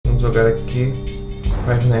Vamos jogar aqui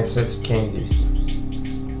Five Nights at Candy's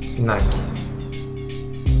FNAC.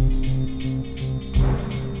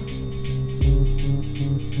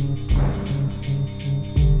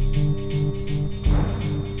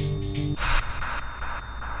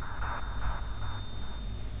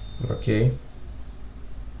 Ok.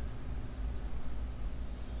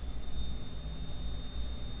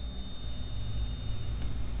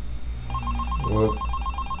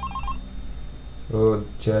 Vou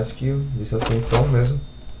tirar isso aqui, ver se é sem som mesmo.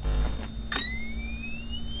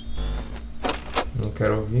 Não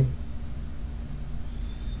quero ouvir.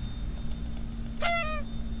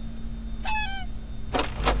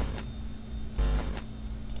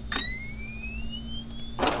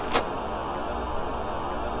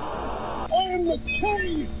 I am the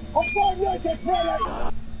king of Five Nights at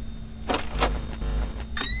Friday.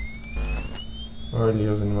 Olha ali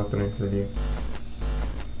os animatronics ali.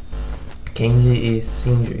 Candy e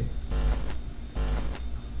Cindy.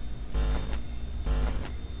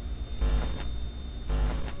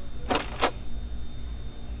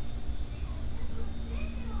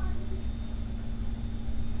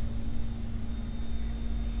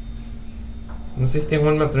 Não sei se tem algum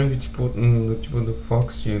animatronic tipo, do tipo do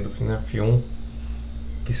Fox do FNAF 1,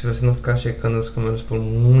 que se você não ficar checando as câmeras por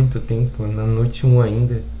muito tempo, na noite 1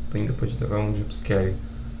 ainda pode levar um jumpscare.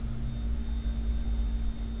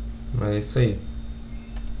 Mas é isso aí.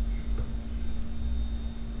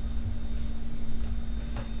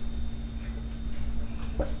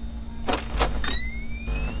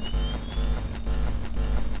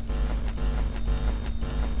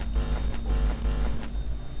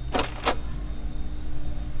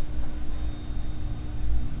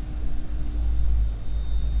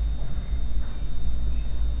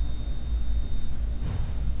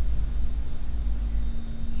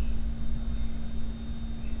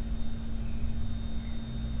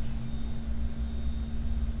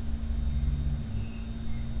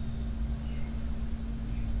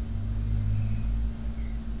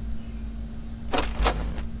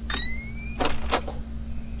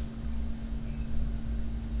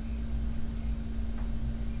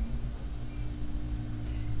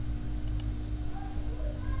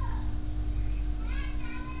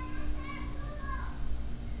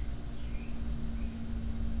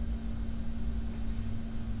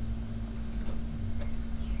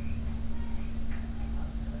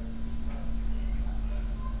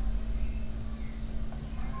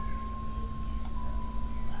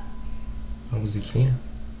 A musiquinha.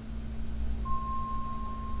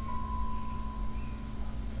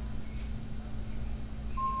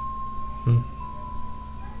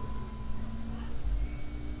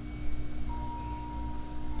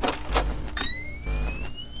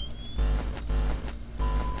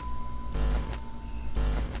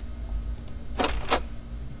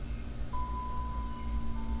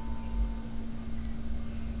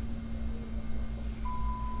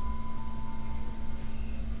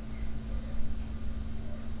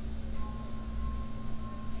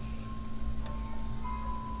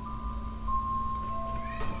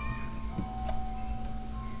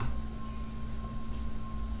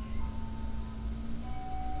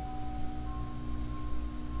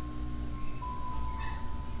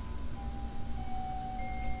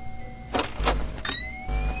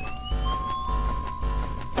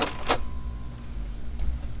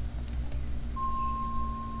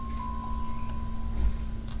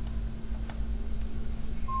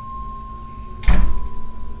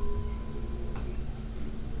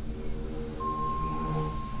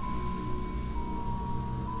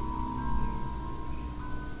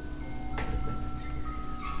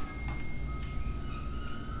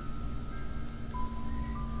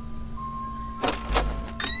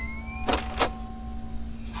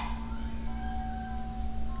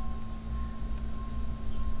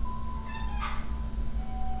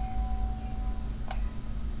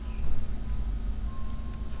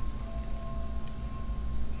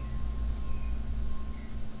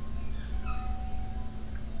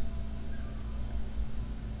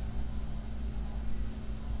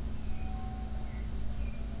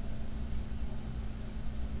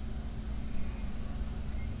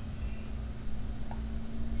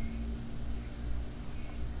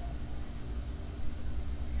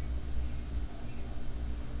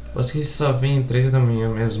 Acho que isso só vem em 3 da manhã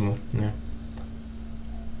mesmo, né?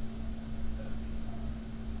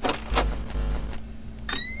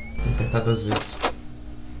 Vou apertar 2 vezes.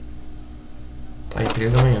 Aí,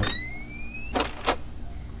 3 da manhã.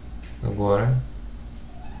 Agora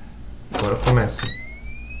começa.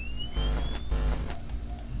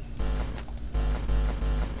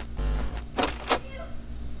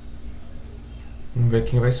 Vamos ver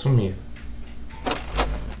quem vai sumir.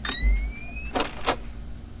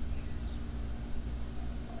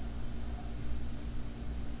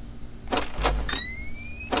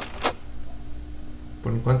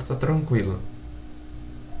 Por enquanto tá tranquilo.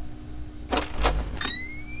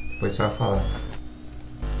 Depois você vai falar.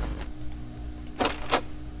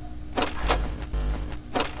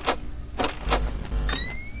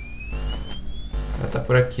 Ela tá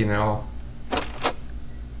por aqui, né, ó.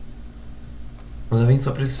 Ela vem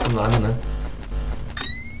só pra esse lado, né?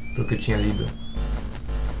 Pelo que eu tinha lido.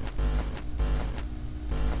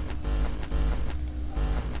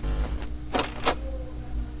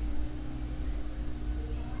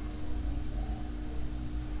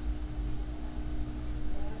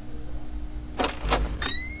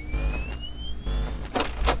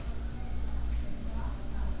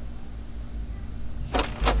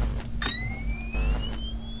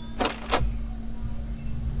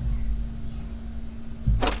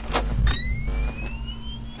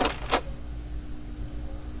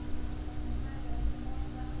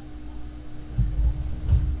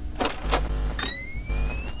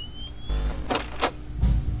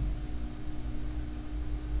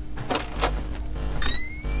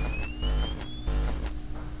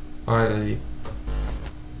 Olha ali.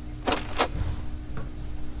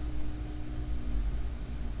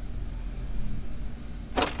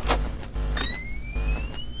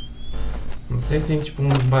 Não sei se tem tipo um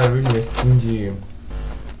barulho assim de...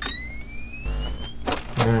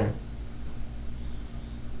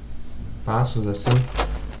 passos assim.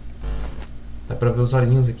 Dá pra ver os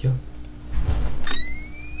olhinhos aqui, ó.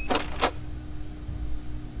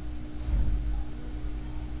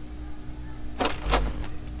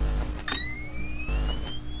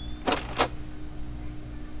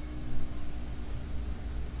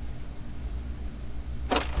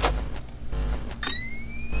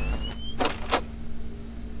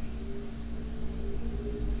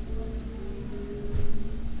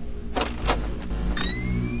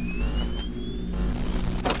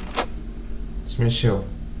 Se mexeu.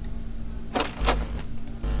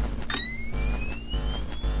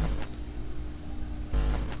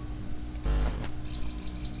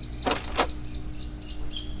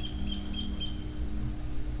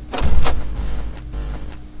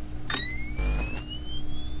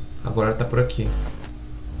 Agora tá por aqui.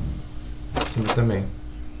 Cima também.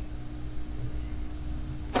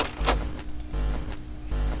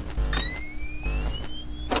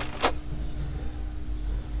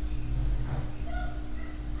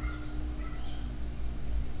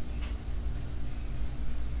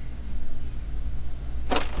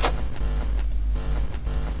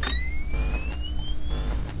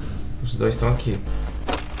 Os dois estão aqui.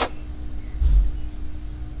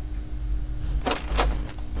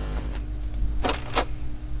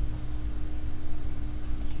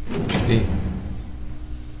 E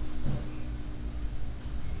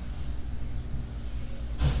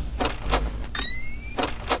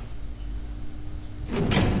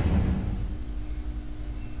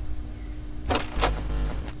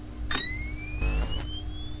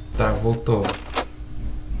tá, voltou.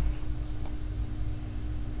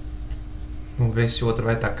 Vamos ver se o outro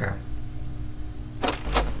vai atacar.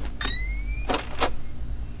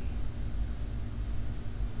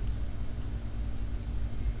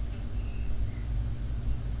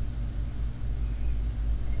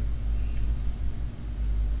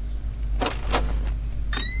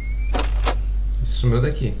 Sumiu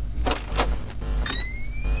daqui.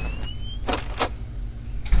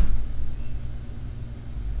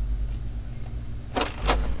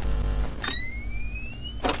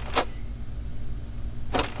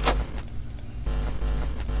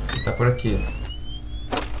 Tá por aqui.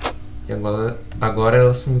 E agora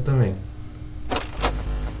ela sumiu também.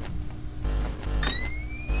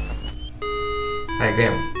 Aí,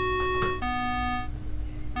 ganhamos.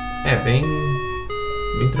 É, bem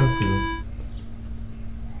tranquilo.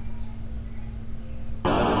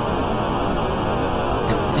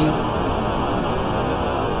 Sim.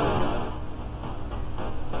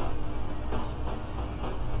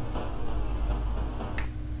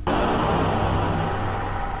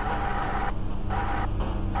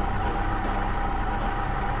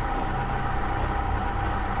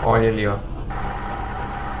 Olha ali, ó.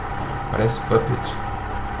 Parece puppet.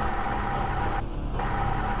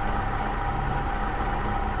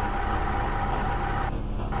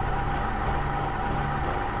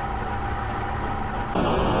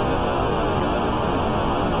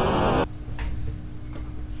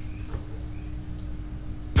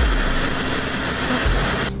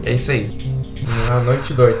 É isso aí. Na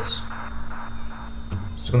noite 2.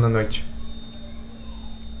 Segunda noite.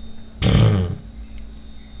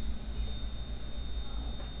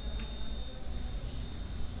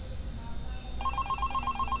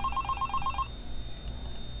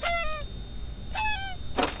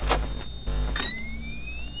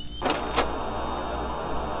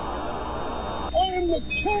 the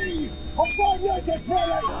key of our Noites,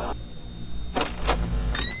 Freddy!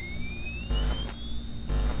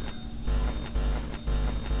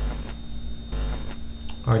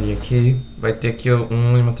 Olha, aqui vai ter aqui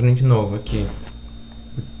um animatronic novo aqui.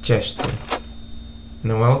 O Chester.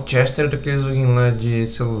 Não é o Chester daquele joguinho lá de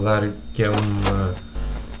celular, que é um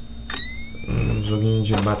joguinho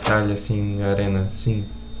de batalha assim, arena, sim.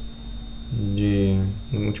 De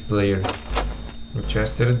multiplayer. O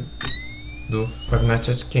Chester do Five Nights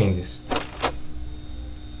at Candy's.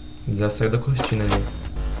 Já saiu da cortina ali.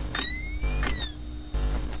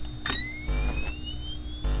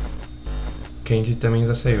 Candy também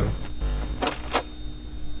já saiu.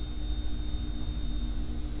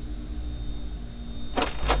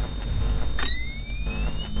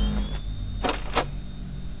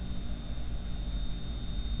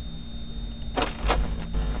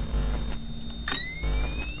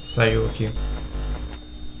 Saiu aqui.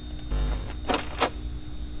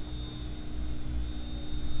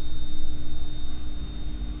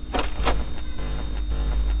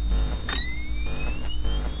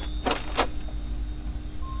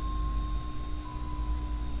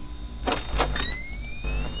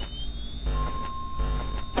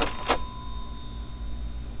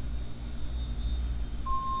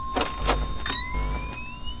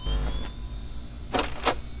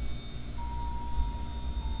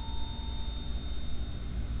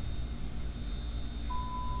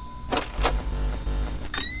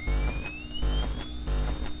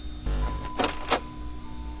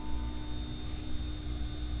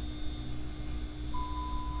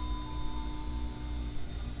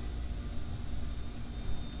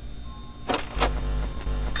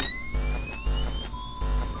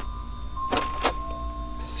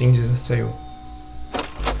 Sim, já saiu.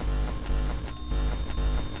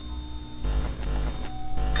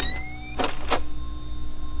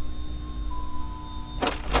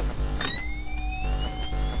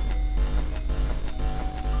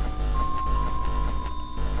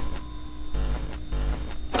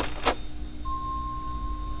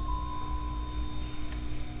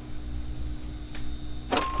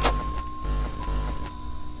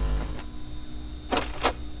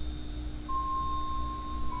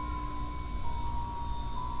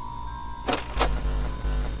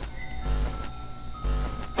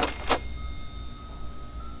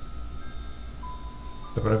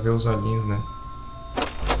 Dá pra ver os olhinhos, né?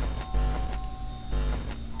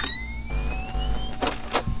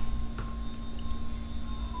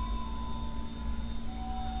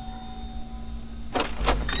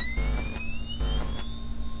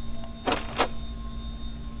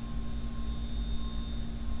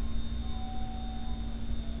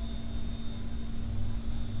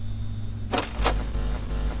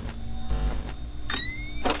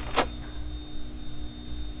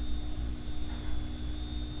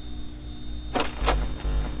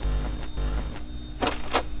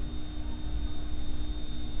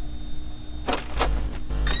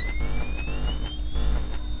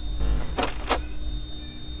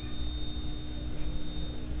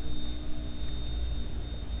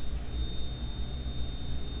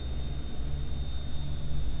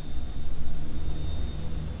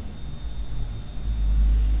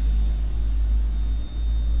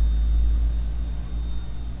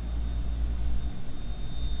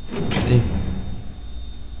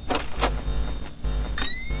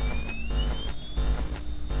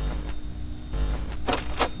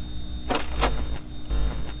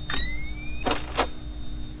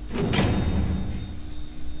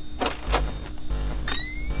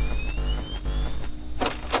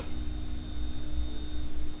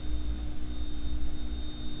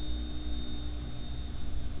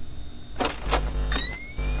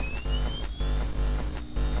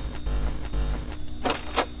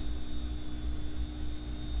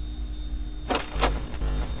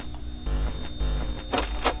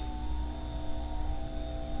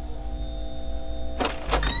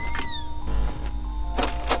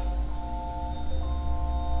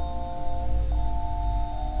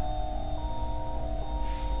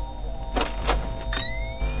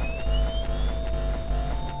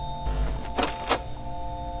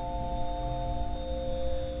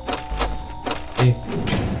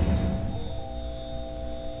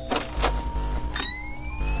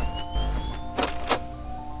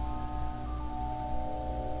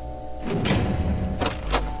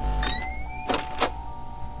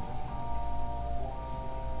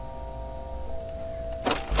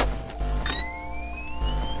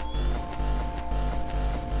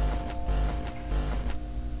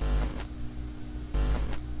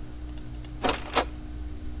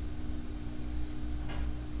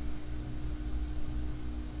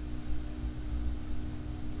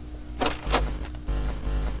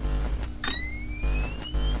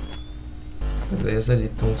 Beleza, ali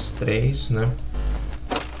estão os 3, né?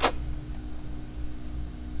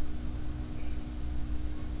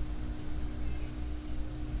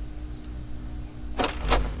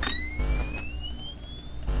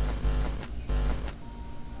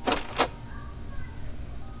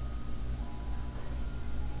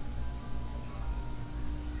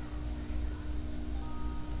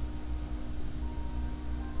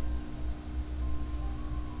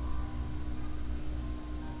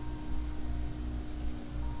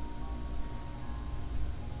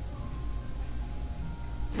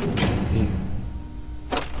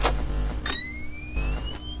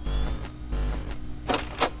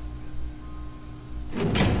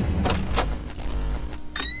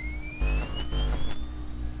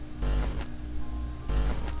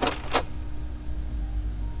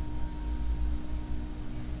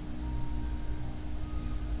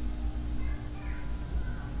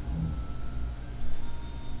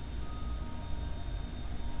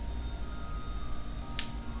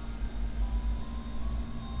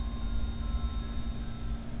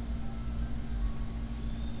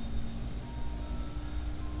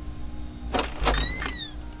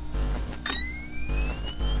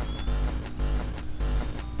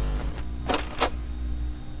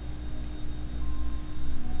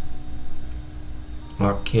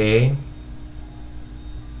 Ok.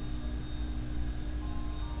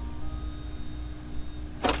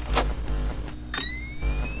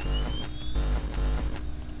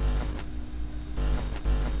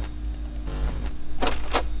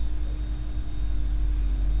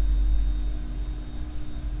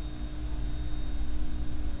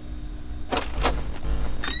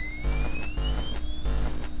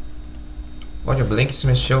 Olha, o Blank se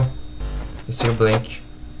mexeu. Esse é o Blank.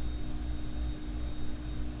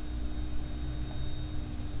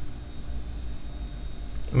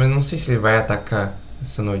 Mas não sei se ele vai atacar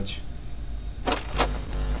essa noite.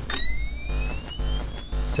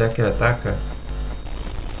 Será que ele ataca?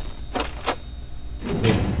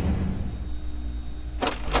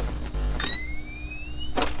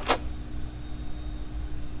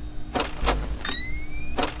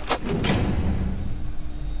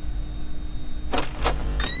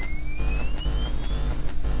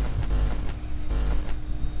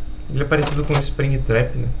 Ele é parecido com o Spring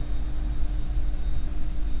Trap, né?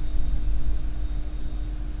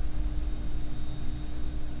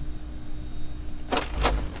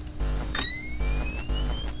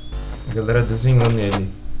 A galera desenhou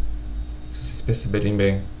nele, se vocês perceberem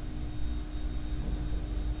bem.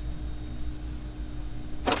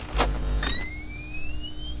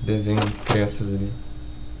 Desenho de crianças ali.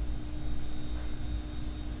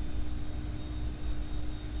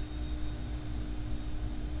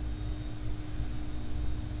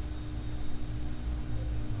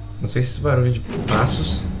 Não sei se esse barulho é de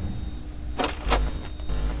passos.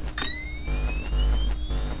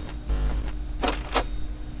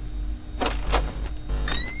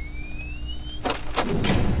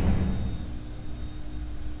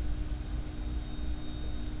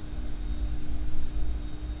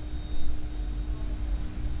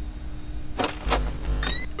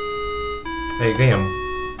 Aí, ganhamos.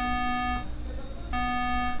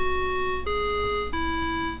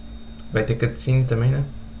 Vai ter cutscene também, né?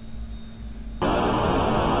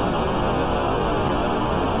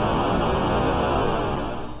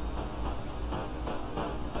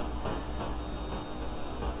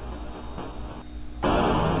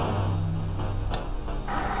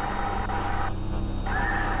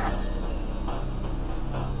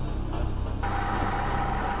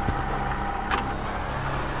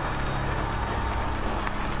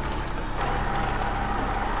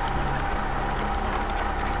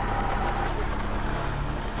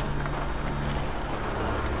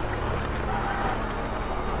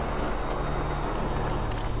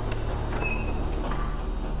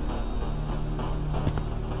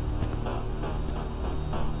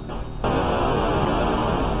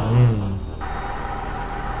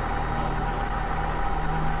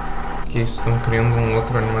 Que estão criando um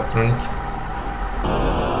outro animatronic.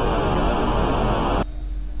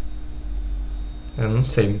 Eu não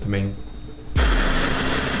sei muito bem.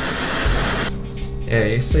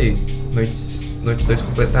 É isso aí. Noite 2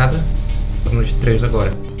 completada. Noite 3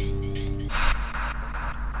 agora.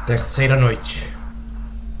 Terceira noite.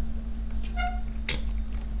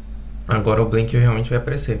 Agora o Blink realmente vai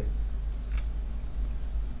aparecer.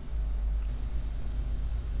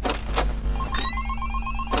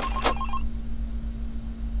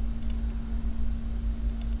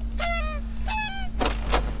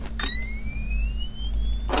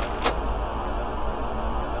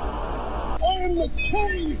 I am the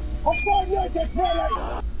king of Five Nights at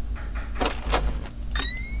Freddy!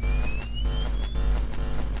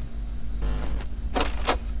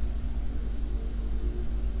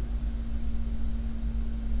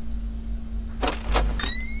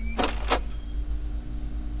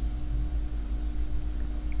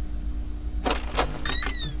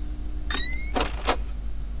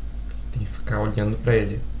 olhando pra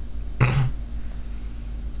ele.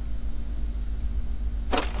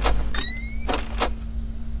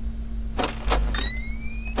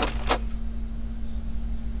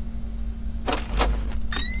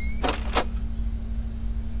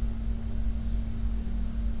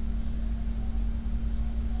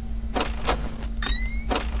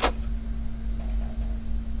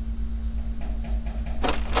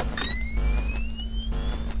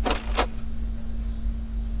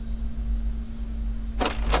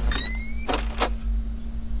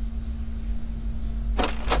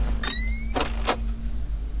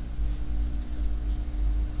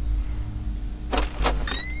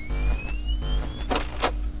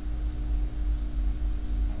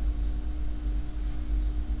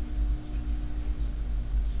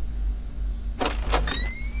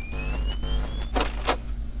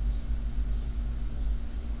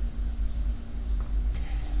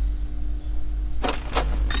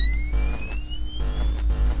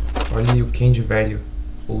 Olha aí o Candy velho,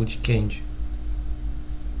 Old Candy.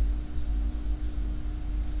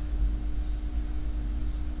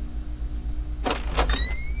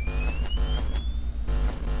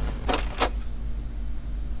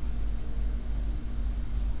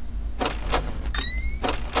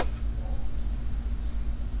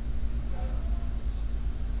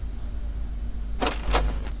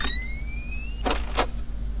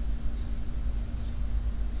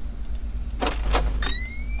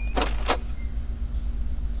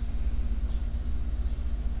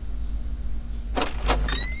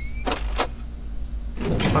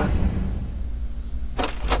 Opa!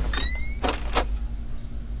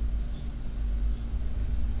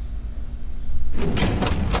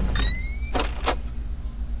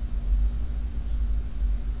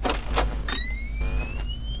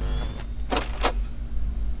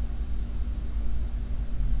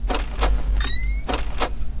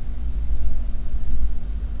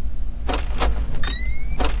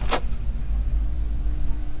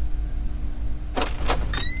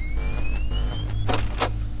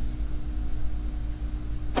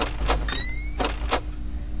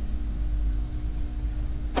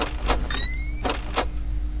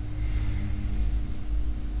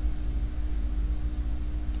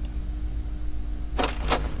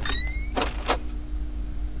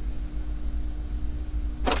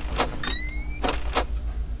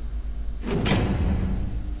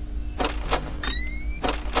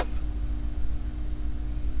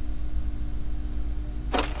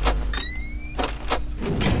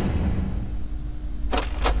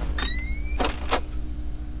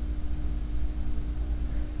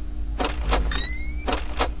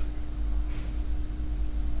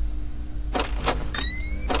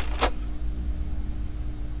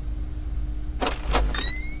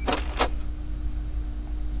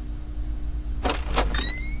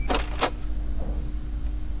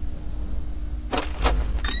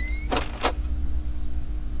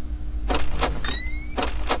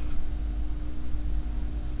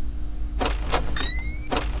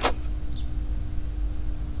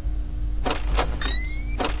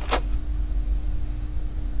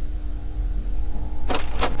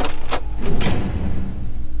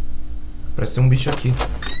 Parece um bicho aqui.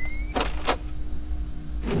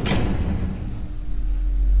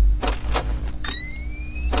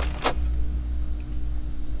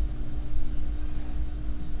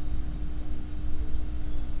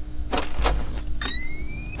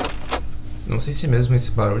 Não sei se é mesmo esse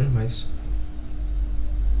barulho, mas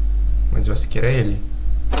eu acho que era ele.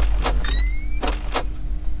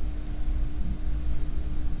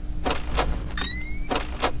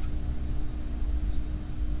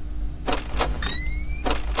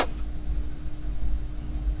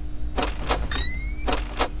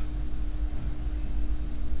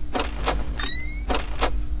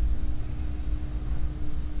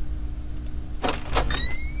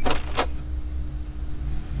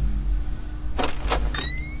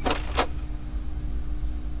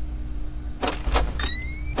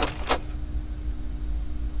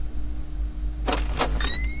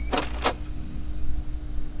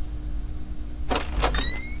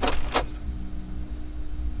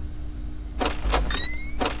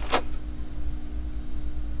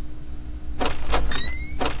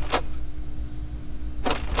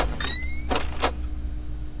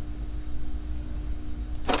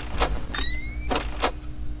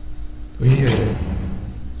 Ui, ui, ui.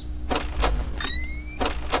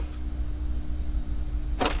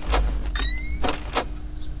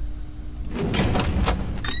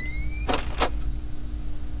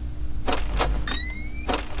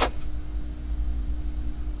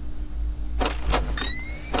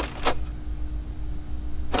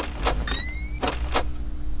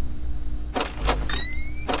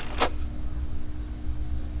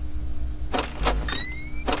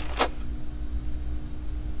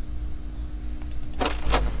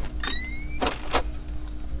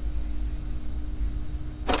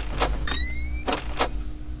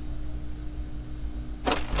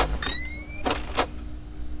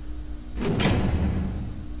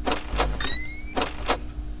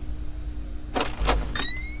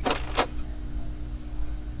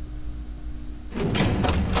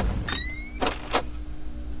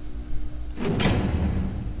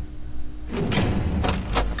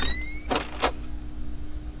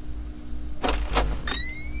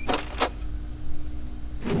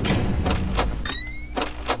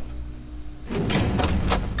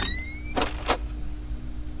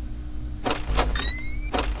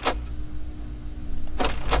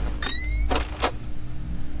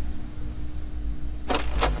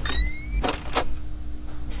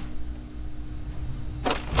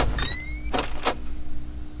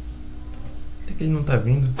 que ele não tá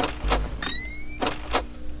vindo?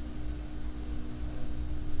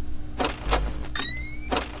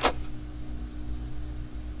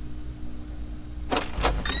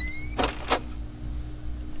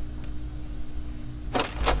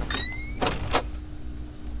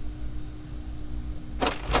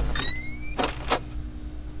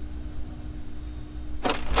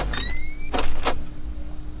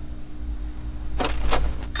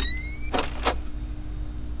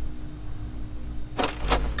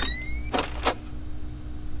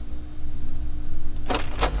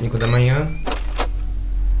 Cinco da manhã.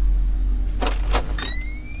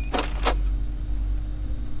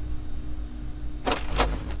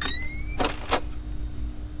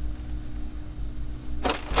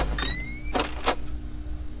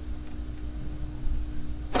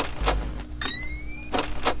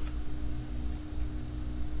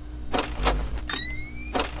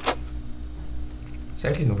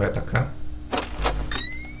 Será que ele não vai atacar?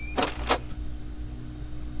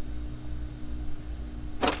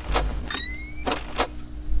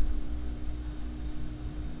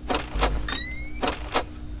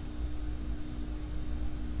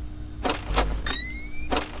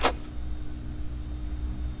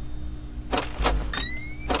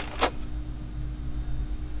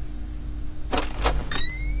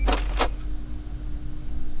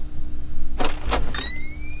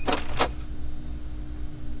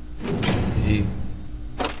 E...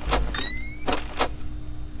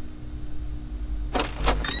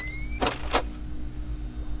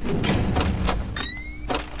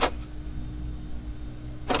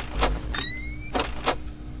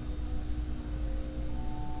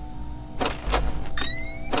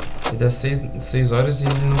 E dá 6 horas e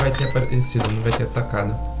ele não vai ter aparecido, não vai ter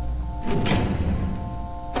atacado.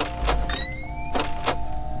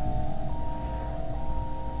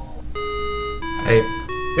 Aí,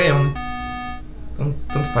 ganhamos, né? Então,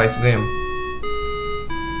 tanto faz, ganhamos.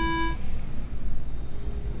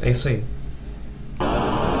 É isso aí.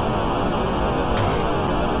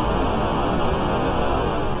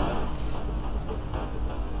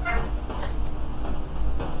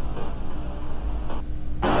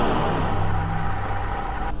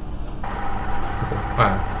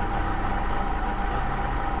 Opa.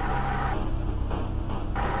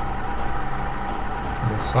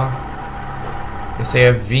 Olha só. Esse aí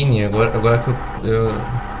é Vini, agora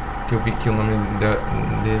que eu vi que o nome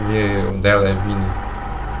dela é Vini.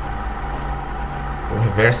 O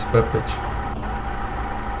Reverse Puppet.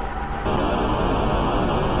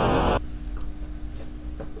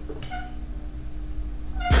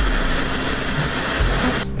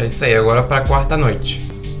 É isso aí, agora para a quarta noite.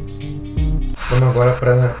 Vamos agora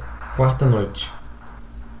para a quarta noite.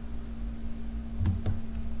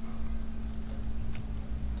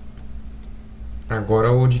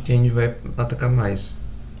 Agora o de Candy vai atacar mais.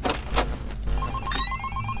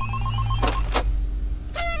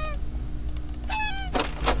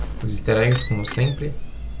 Os easter eggs, como sempre.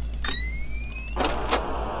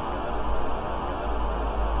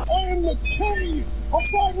 I am the king of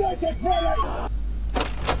Five Nights at Freddy's!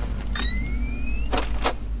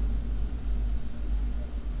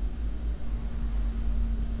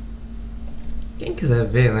 Quem quiser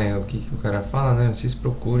ver, né, o que o cara fala, né, vocês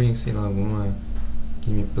procurem, sei lá, alguma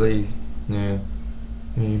gameplay, né,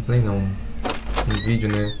 gameplay não, um vídeo,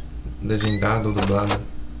 né, legendado ou dublado.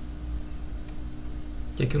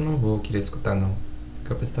 Que é que eu não vou querer escutar, não.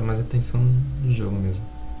 Quero prestar mais atenção no jogo mesmo.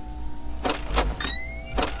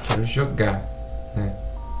 Quero jogar, né.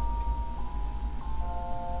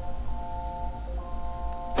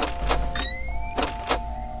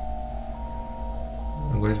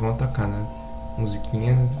 Agora eles vão atacar, né.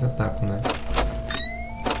 Musiquinha, eles atacam, né.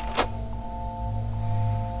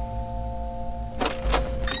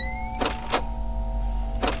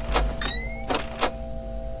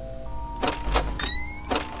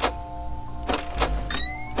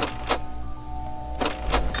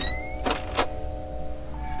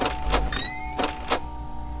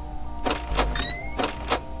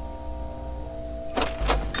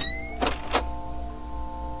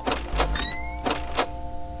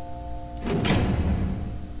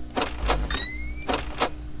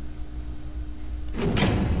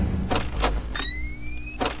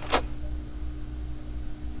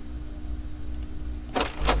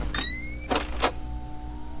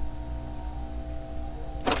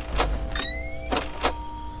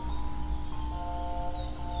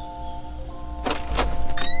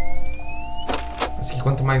 Acho que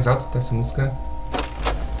quanto mais alto tá essa música,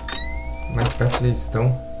 mais perto eles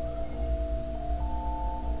estão.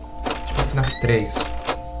 Tipo FNAF 3.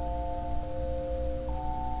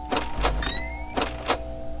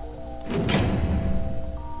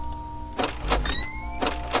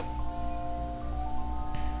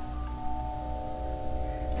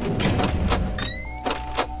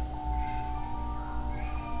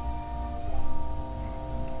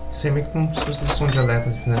 Isso é meio que como se fosse o som de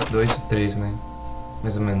alerta de FNAF 2 e 3, né?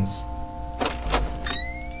 Mais ou menos.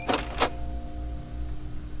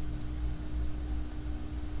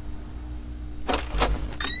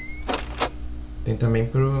 Tem também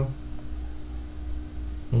pro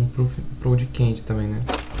de Candy também, né?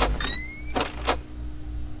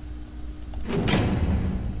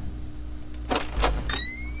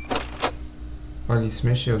 Olha, isso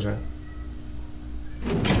mexeu já.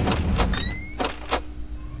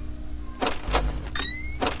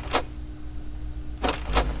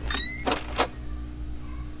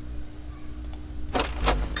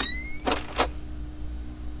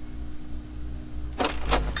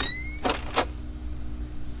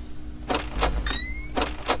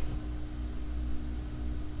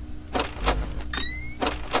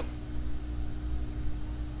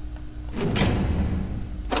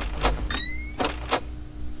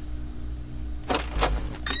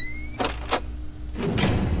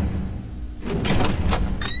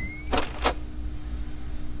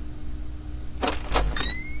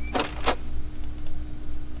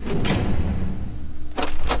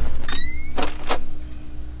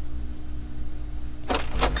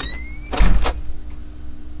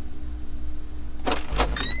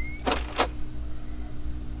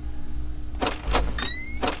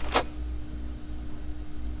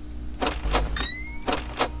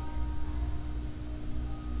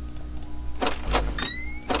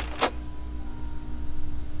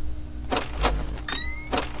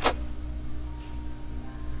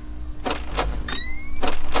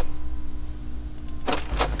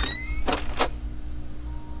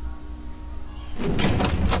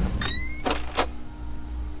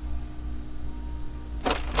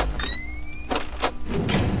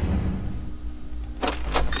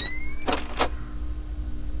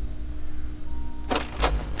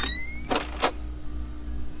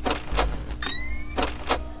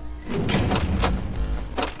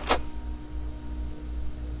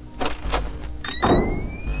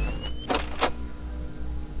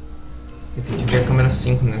 Eu tenho que ver a câmera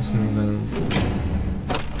 5, né? Se não me engano.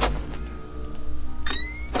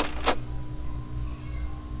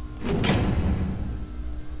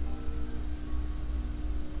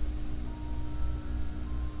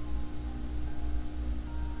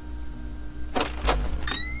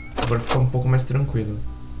 Agora fica um pouco mais tranquilo.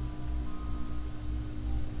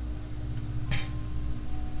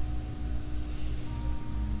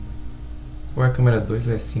 Ou é a câmera 2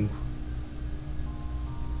 ou é 5?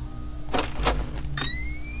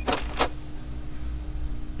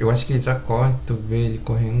 Eu acho que ele já corre, tu vê ele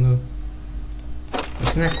correndo.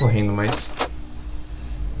 Acho que não é correndo, mas...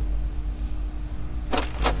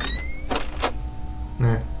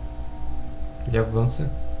 né? Ele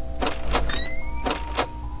avança.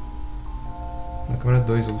 Na câmera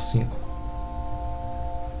 2 ou 5.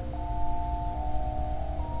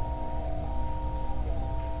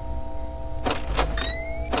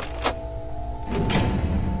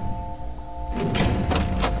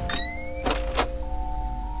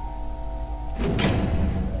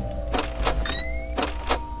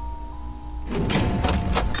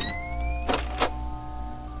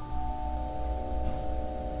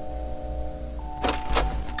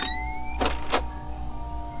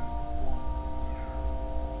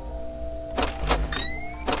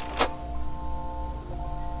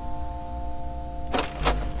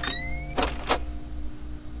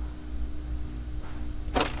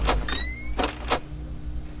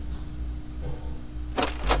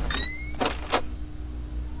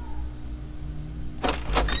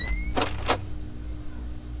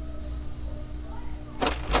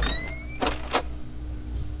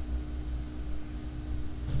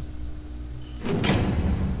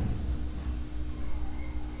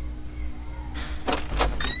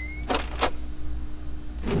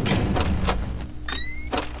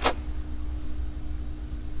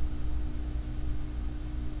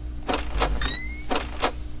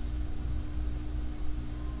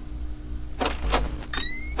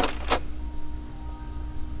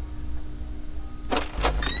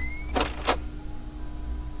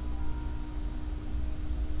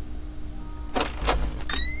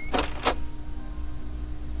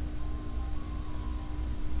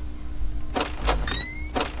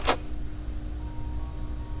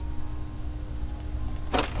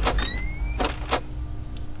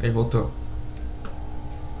 Ele voltou.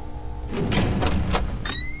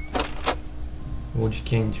 Old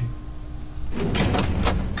Candy.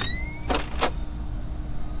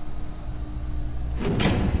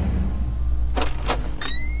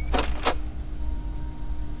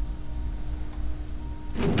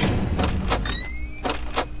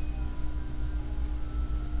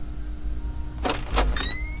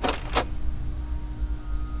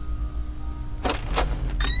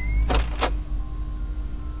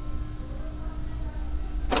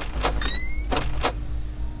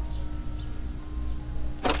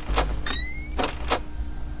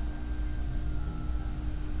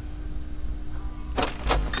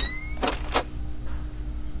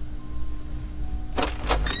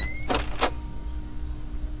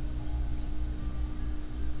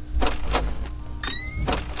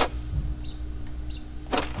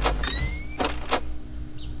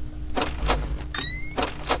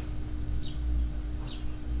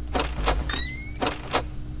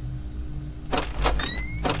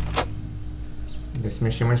 se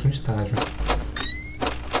mexer mais no estágio.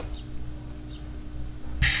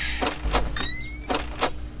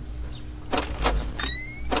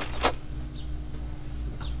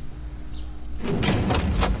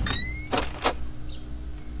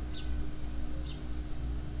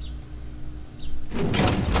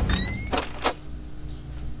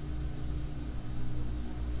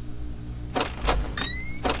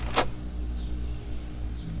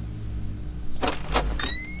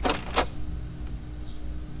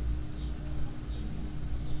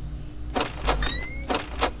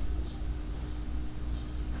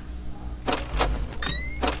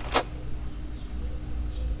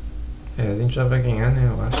 A gente já vai ganhar, né,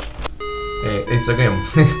 eu acho. Isso, já ganhamos.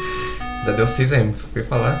 Já deu 6M, fui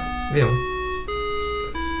falar, ganhamos.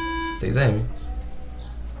 6M.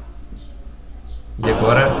 E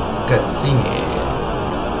agora, cutscene.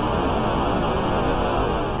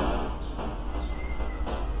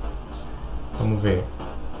 Vamos ver.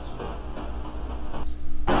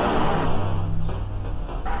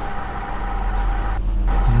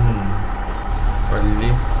 Olha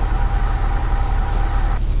ali.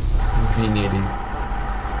 Vini ali.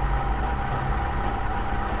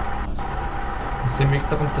 Você meio que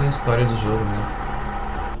tá contando a história do jogo, né?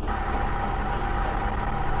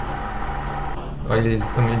 Olha, eles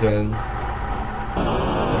estão melhorando.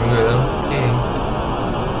 Estão melhorando porque...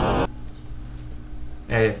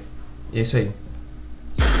 É isso aí.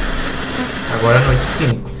 Agora a noite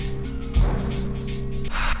 5.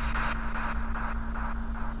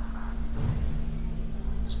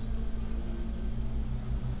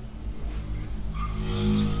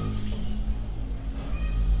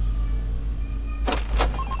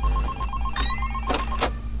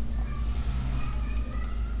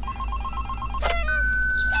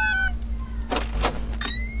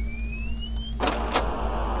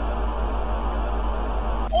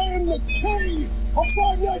 The king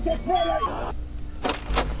of Noites.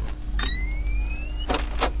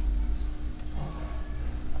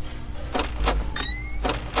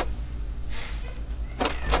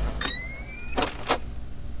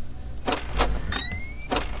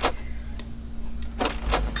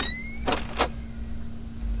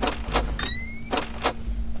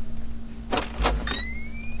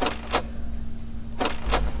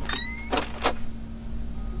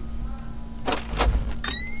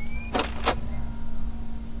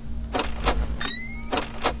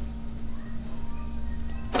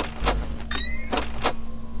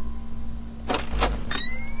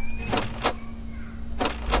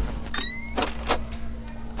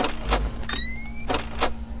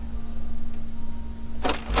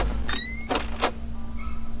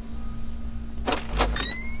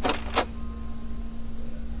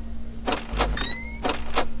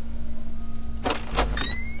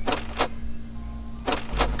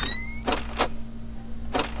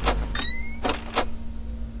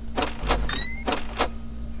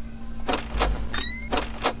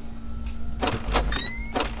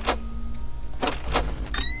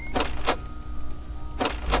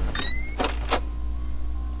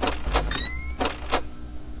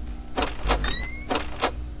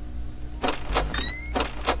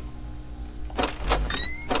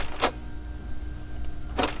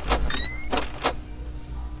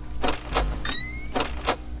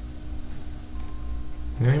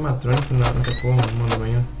 Nem o animatrônico não atacou uma da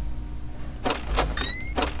manhã.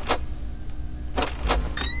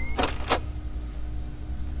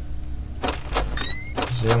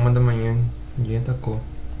 Já é 1 da manhã, ninguém atacou.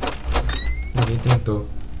 Ninguém tentou.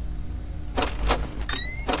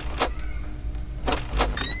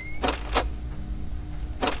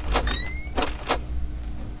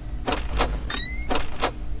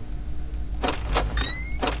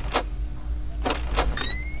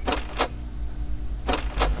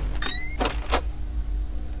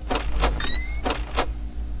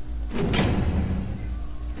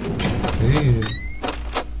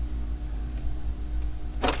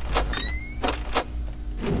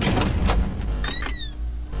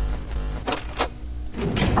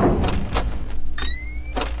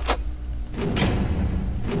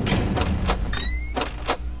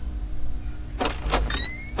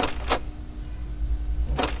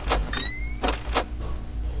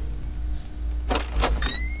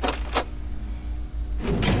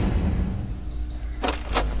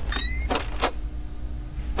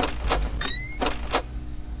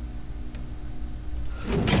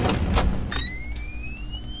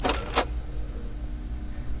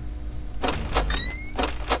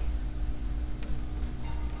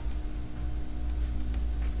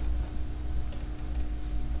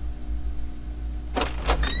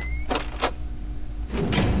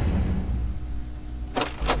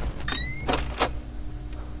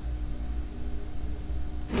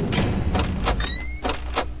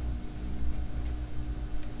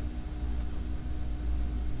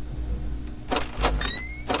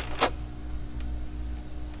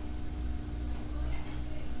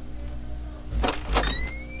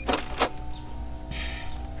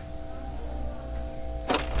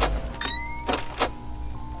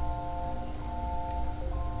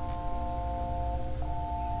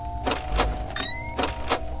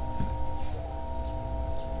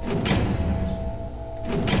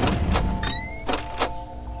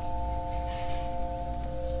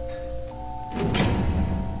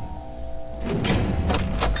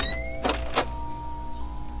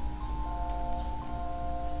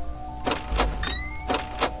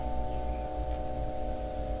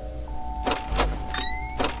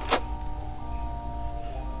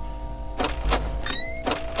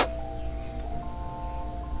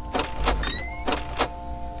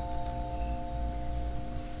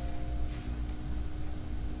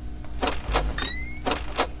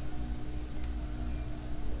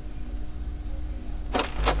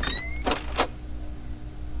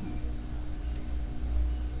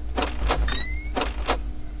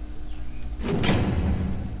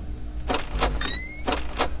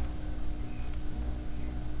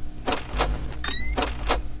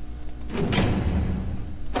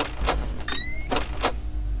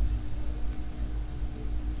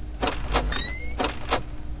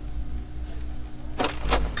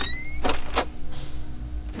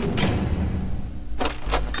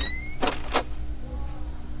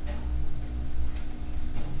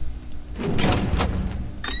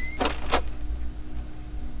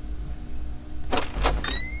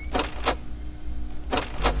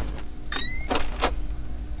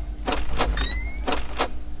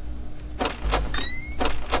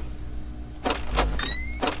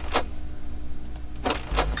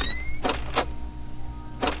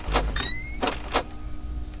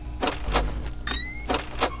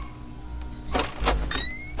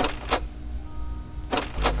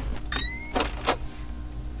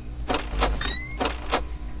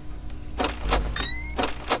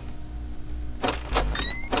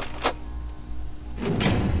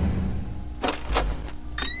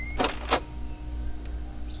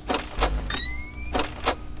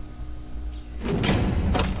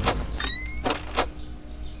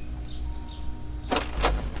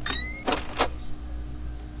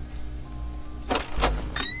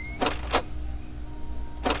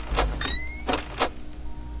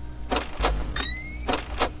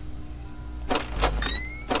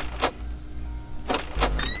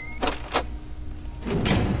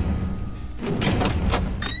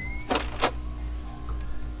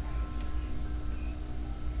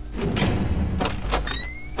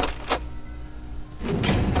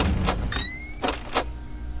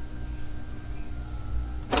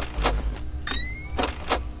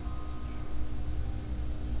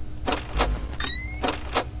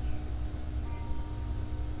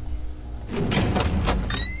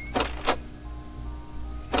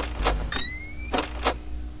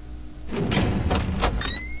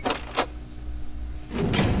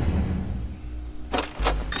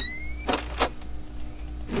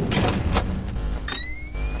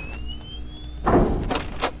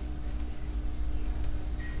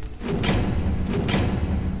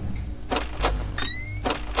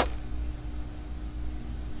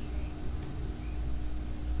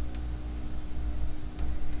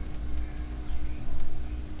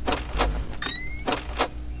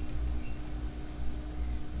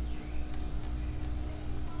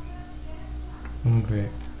 Vamos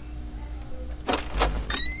ver.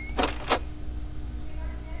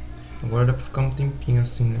 Agora dá pra ficar um tempinho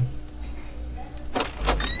assim, né?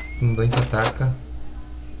 Um Blink ataca.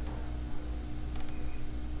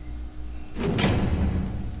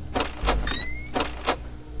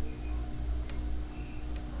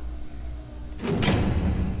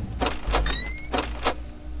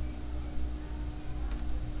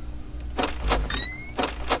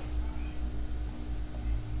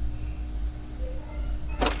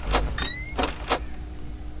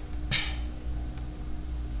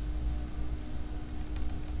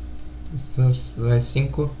 Às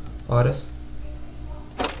 5 horas.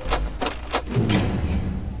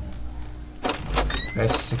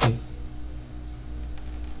 Fecha isso aqui.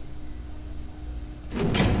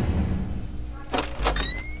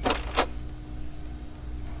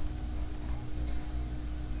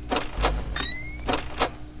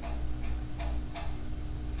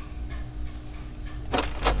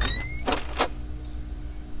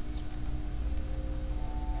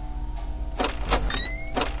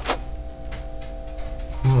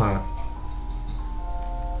 Vamos lá.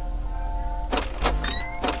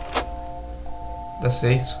 Dá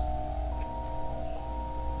 6.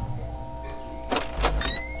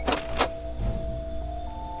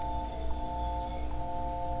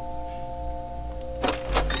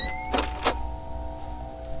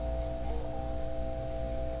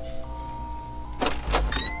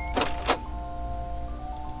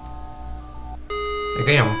 E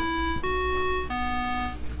ganhamos.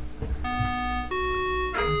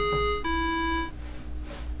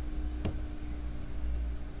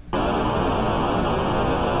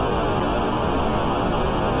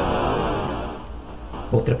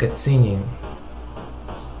 Outra cutscene.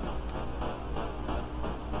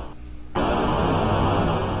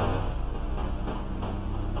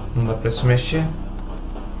 Não dá pra se mexer.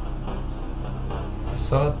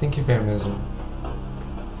 Só tem que ver mesmo.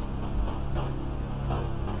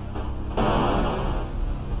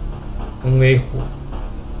 Um erro.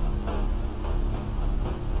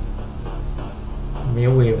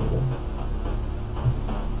 Meu erro.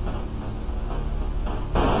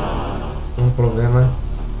 Um problema.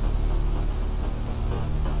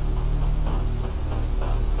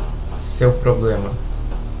 Seu problema.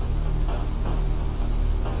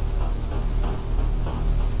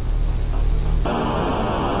 Tá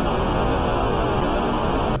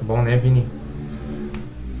bom, né, Vini?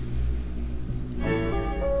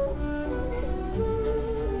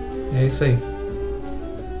 É isso aí.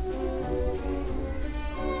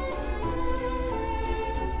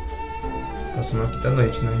 Próximo aqui da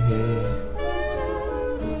noite, né?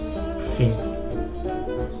 Fim.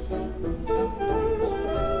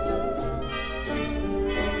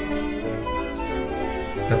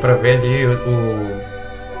 Dá pra ver ali o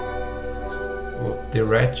The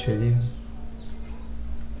Rat ali.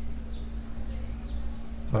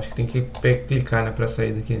 Acho que tem que clicar, né, pra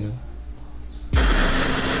sair daqui, né?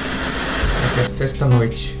 Aqui é a sexta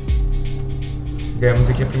noite. Ganhamos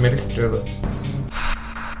aqui a primeira estrela.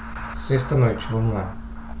 Sexta noite, vamos lá.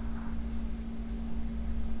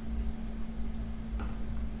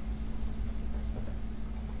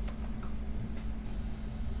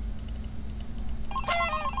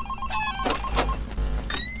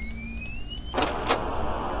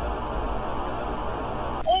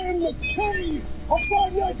 I am the king of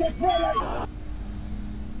Five Nights at Freddy's!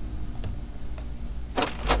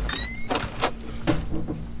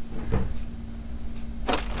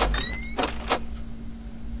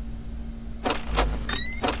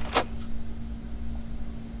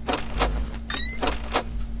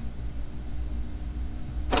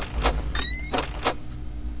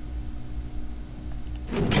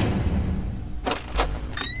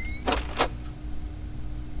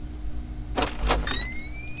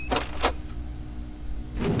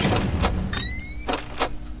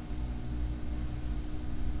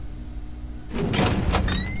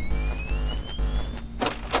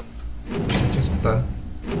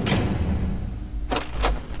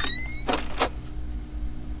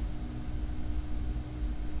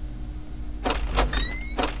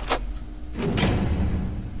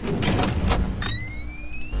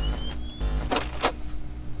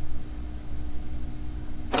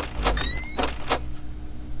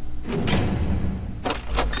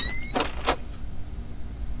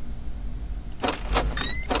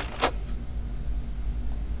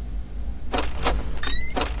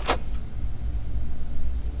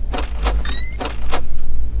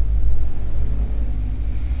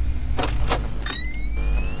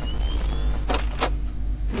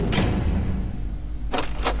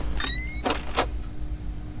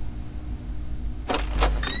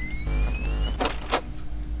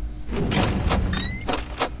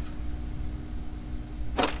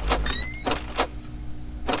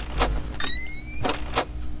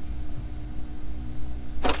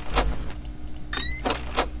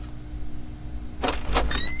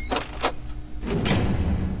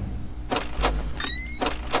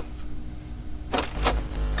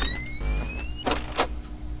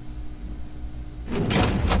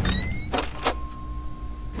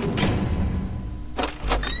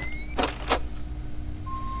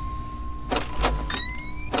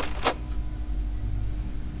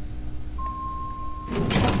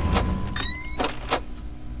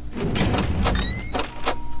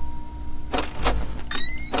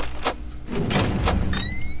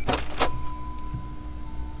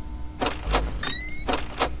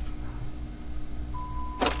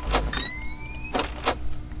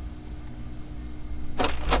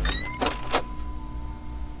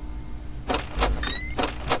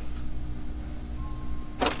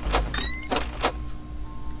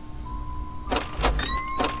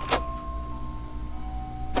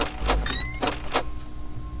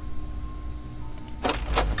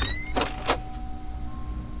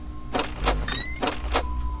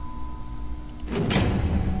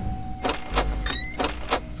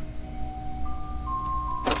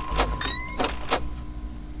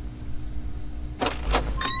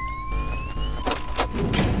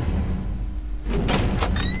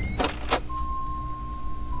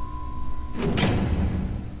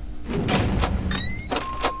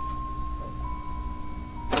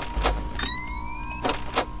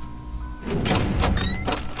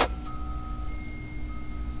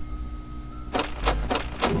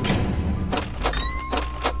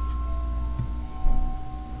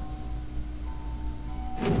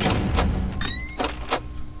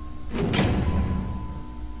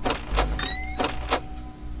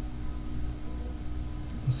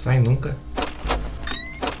 sai nunca.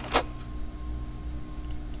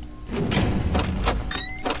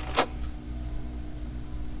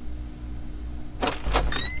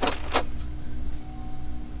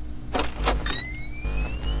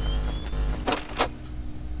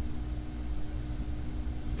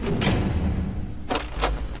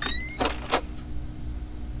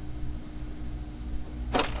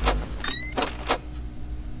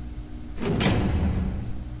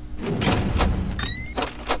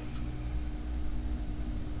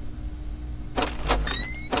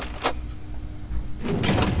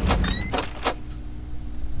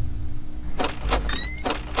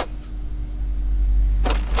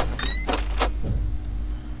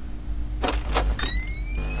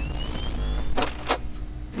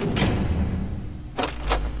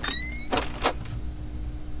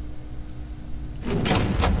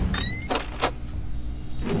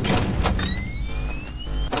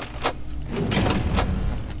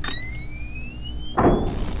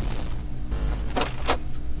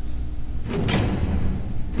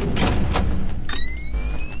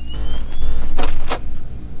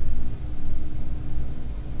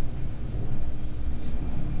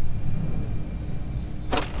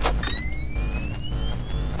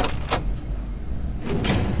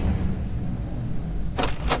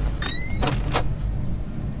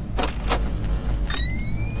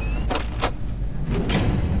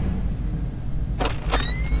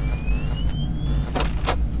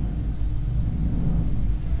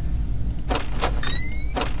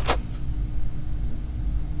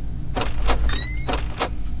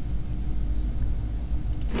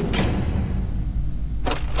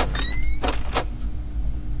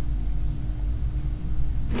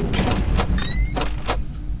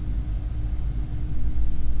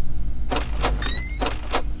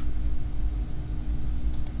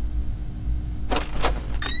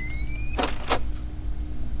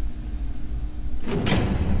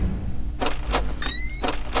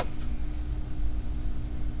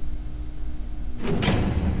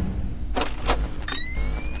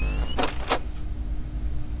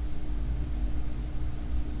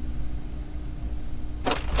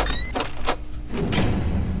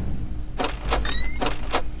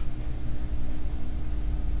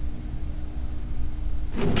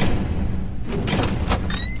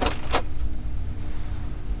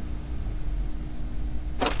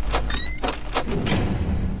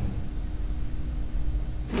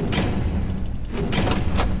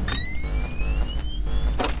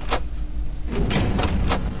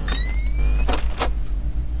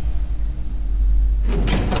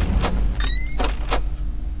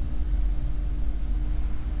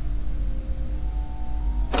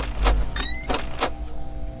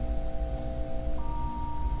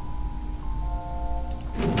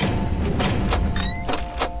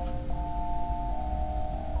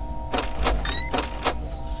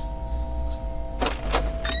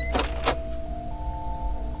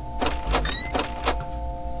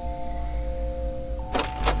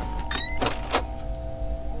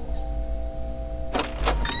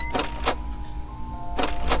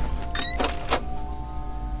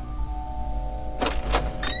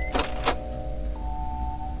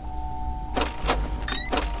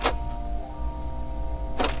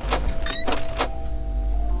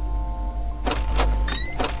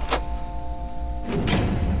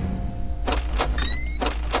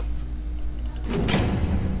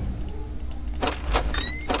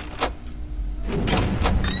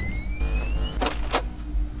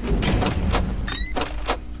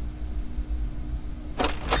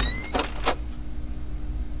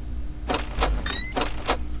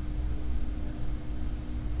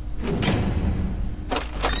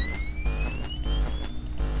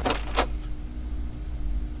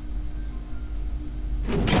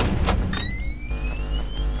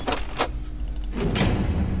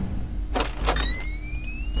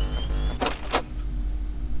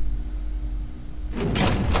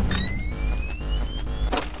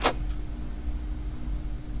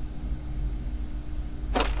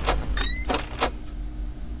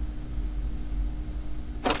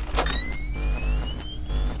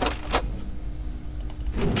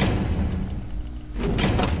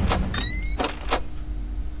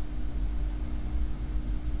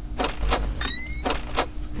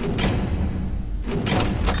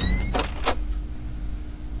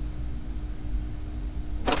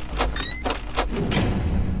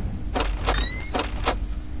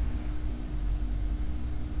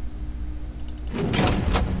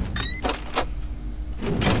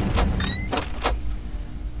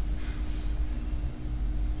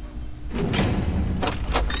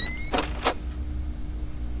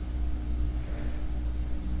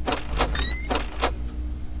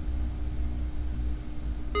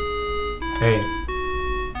 É ele.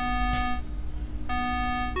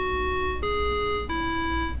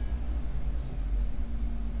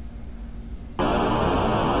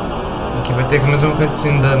 Aqui vai ter a mesma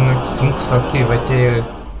cutscene da Noite 5, só que vai ter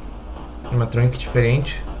uma trunk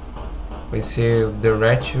diferente. Vai ser o The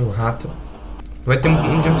Rat, o rato. Vai ter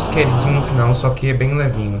um jumpscarezinho no final, só que é bem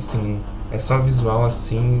levinho, assim. É só visual,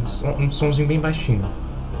 assim, um somzinho bem baixinho.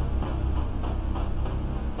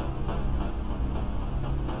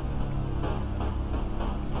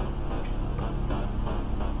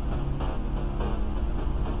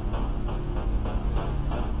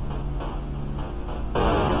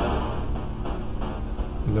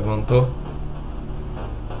 Levantou.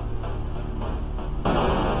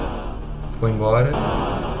 Foi embora.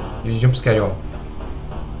 E o jumpscare, ó.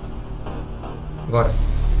 Agora.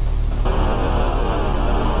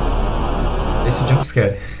 Esse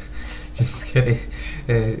jumpscare. Jumpscare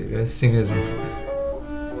é assim mesmo.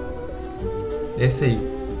 Esse aí.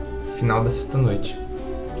 Final da sexta noite.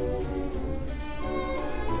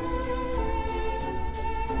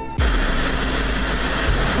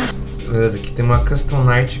 Beleza, aqui tem uma custom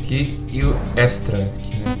night aqui e o extra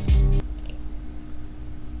aqui, né?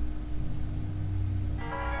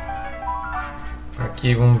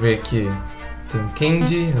 Aqui vamos ver aqui. Tem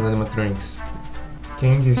Candy, animatronics.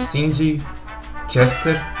 Candy, Cindy,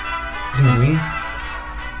 Chester, Pinguim,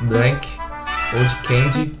 Blank, Old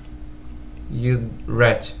Candy e o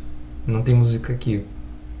Rat. Não tem música aqui.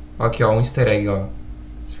 Ó, aqui, ó, um easter egg, ó. Deixa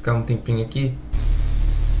eu ficar um tempinho aqui.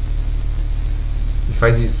 E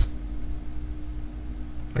faz isso.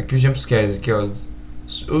 Aqui os jumpscares, aqui, ó.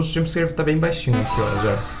 Os jumpscares tá bem baixinho aqui, ó,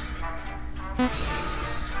 já.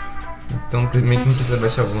 Então meio que não precisa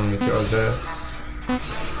baixar o volume aqui, ó, já.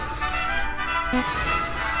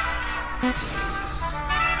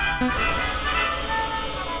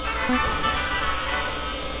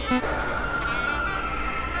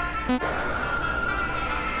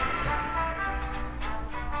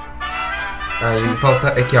 Aí falta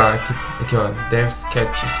aqui, ó, aqui, ó, Dev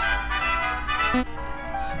Sketches.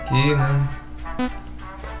 Isso aqui, né?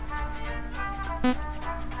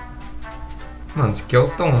 Mano, esse aqui é o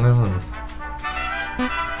Tom, né, mano?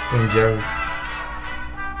 Tom Jerry.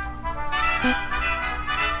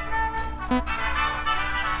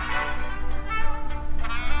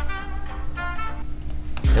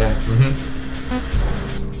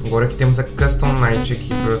 Agora que temos a Custom Night aqui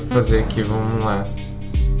pra fazer aqui, vamos lá.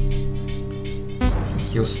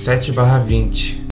 Aqui o 7/20.